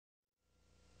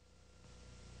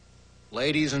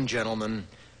Ladies and gentlemen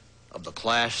of the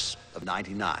class of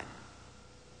 '99,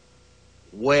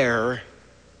 wear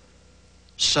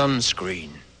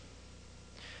sunscreen.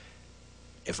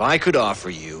 If I could offer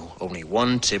you only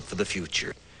one tip for the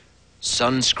future,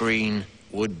 sunscreen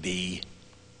would be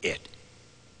it.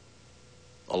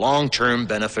 The long-term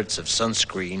benefits of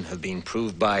sunscreen have been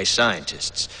proved by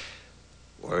scientists,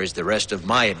 whereas the rest of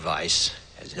my advice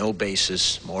has no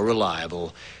basis more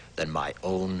reliable than my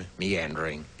own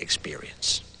meandering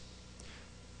experience.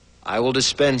 I will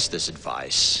dispense this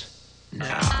advice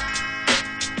now.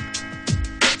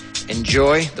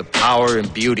 Enjoy the power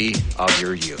and beauty of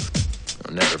your youth.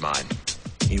 Oh, never mind.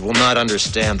 You will not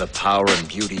understand the power and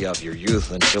beauty of your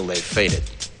youth until they've faded.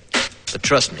 But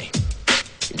trust me,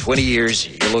 in 20 years,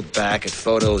 you'll look back at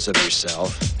photos of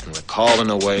yourself and recall in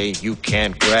a way you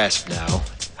can't grasp now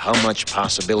how much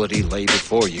possibility lay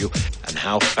before you and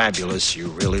how fabulous you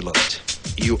really looked.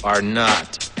 You are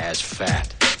not as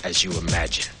fat as you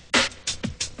imagine.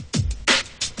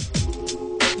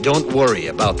 Don't worry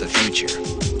about the future,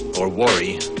 or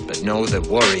worry, but know that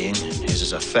worrying is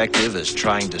as effective as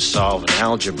trying to solve an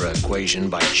algebra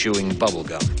equation by chewing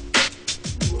bubblegum.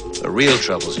 The real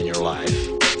troubles in your life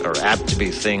are apt to be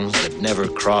things that never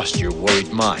crossed your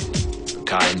worried mind, the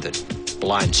kind that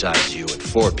blindsides you at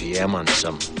 4 p.m. on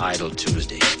some idle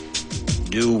Tuesday.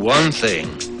 Do one thing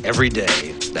every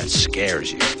day that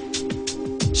scares you.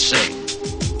 Sing.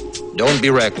 Don't be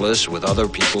reckless with other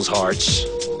people's hearts.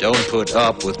 Don't put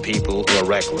up with people who are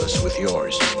reckless with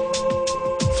yours.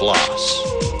 Floss.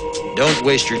 Don't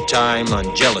waste your time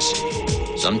on jealousy.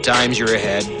 Sometimes you're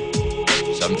ahead,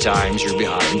 sometimes you're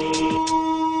behind.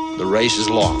 The race is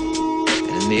long,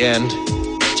 and in the end,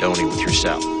 it's only with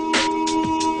yourself.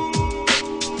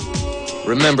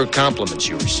 Remember compliments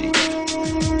you receive.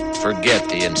 Forget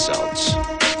the insults.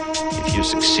 If you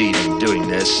succeed in doing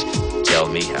this, tell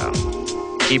me how.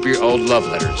 Keep your old love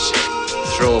letters.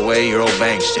 Throw away your old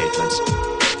bank statements.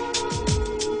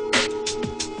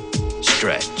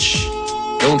 Stretch.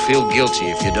 Don't feel guilty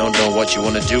if you don't know what you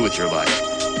want to do with your life.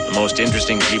 The most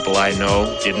interesting people I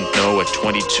know didn't know at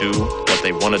 22 what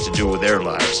they wanted to do with their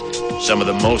lives. Some of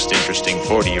the most interesting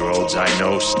 40-year-olds I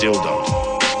know still don't.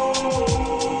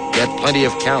 Get plenty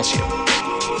of calcium.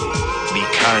 Be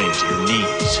kind to your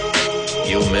knees.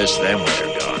 You'll miss them when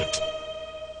they're gone.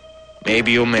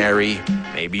 Maybe you'll marry,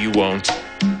 maybe you won't.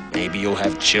 Maybe you'll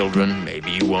have children,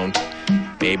 maybe you won't.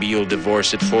 Maybe you'll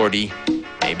divorce at 40.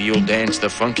 Maybe you'll dance the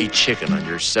funky chicken on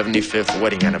your 75th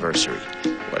wedding anniversary.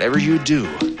 Whatever you do,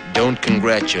 don't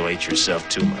congratulate yourself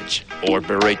too much, or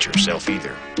berate yourself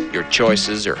either. Your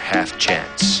choices are half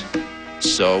chance.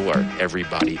 So are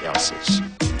everybody else's.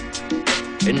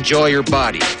 Enjoy your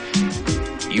body.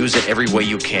 Use it every way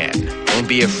you can. Don't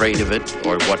be afraid of it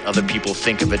or what other people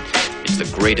think of it. It's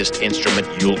the greatest instrument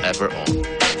you'll ever own.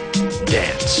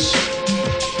 Dance.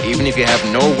 Even if you have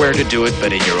nowhere to do it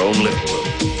but in your own living room.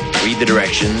 Read the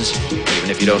directions,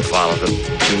 even if you don't follow them.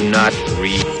 Do not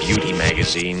read beauty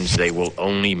magazines. They will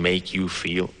only make you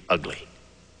feel ugly.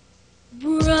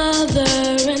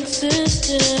 Brother and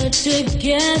sister,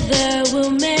 together we'll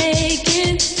make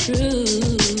it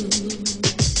through.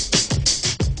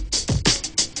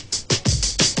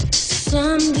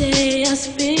 Someday our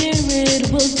spirit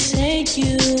will take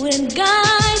you and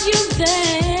guide you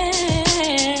there.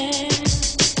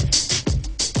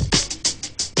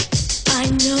 I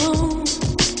know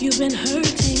you've been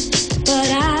hurting,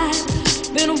 but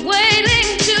I've been waiting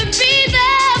to be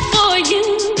there for you.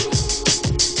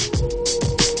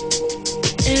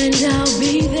 And I'll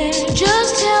be there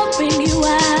just helping you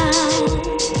out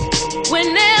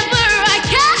whenever I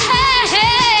can.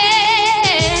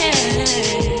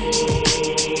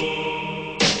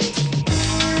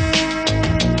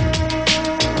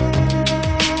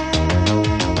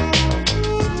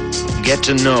 Get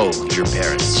to know your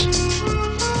parents.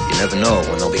 You never know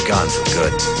when they'll be gone for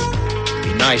good.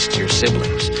 Be nice to your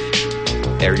siblings.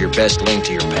 They're your best link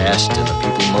to your past and the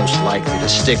people most likely to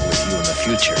stick with you in the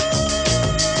future.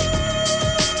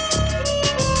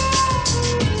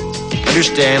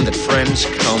 Understand that friends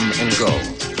come and go,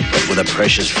 but with a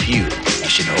precious few, you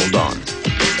should hold on.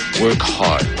 Work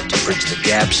hard to bridge the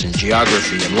gaps in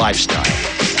geography and lifestyle,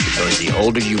 because the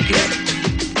older you get,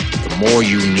 the more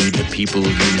you need the people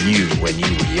you knew when you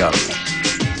were young.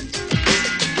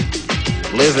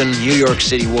 Live in New York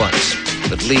City once,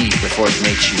 but leave before it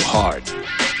makes you hard.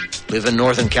 Live in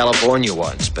Northern California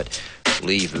once, but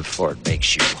leave before it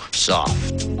makes you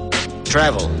soft.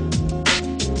 Travel.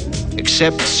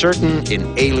 Accept certain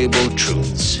inalienable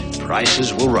truths.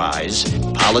 Prices will rise,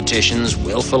 politicians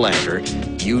will philander,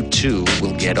 you too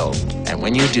will get old. And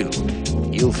when you do,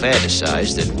 you'll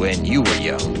fantasize that when you were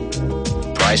young,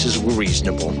 prices were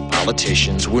reasonable,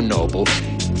 politicians were noble,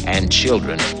 and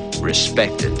children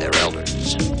respected their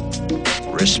elders.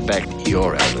 Respect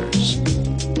your elders.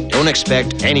 Don't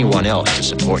expect anyone else to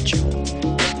support you.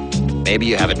 Maybe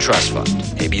you have a trust fund.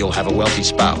 Maybe you'll have a wealthy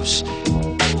spouse.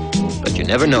 But you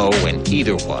never know when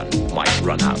either one might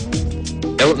run out.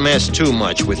 Don't mess too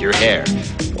much with your hair,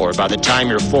 or by the time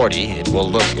you're 40, it will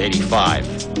look 85.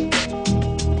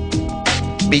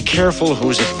 Be careful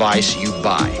whose advice you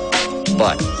buy,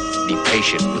 but be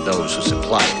patient with those who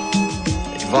supply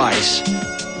it. Advice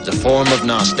is a form of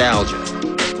nostalgia.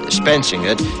 Dispensing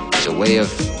it is a way of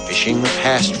fishing the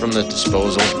past from the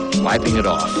disposal, wiping it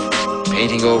off,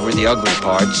 painting over the ugly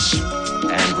parts,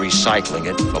 and recycling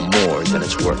it for more than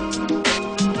it's worth.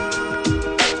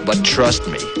 But trust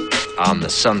me on the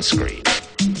sunscreen.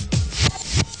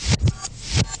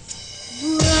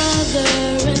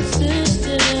 Brother and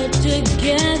sister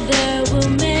together.